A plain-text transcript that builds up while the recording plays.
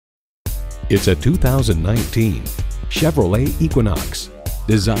It's a 2019 Chevrolet Equinox,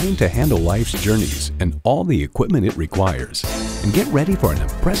 designed to handle life's journeys and all the equipment it requires. And get ready for an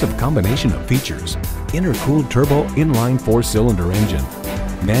impressive combination of features: intercooled turbo inline 4-cylinder engine,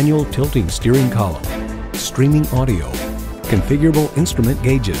 manual tilting steering column, streaming audio, configurable instrument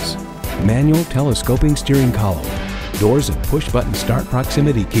gauges, manual telescoping steering column, doors and push-button start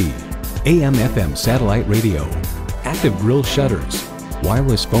proximity key, AM/FM satellite radio, active grille shutters,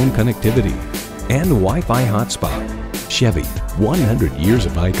 wireless phone connectivity, and Wi-Fi hotspot. Chevy, 100 years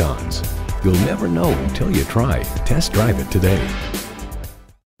of icons. You'll never know until you try. Test drive it today.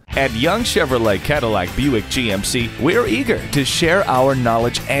 At Young Chevrolet Cadillac Buick GMC, we're eager to share our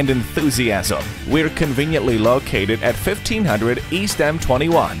knowledge and enthusiasm. We're conveniently located at 1500 East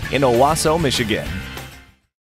M21 in Owosso, Michigan.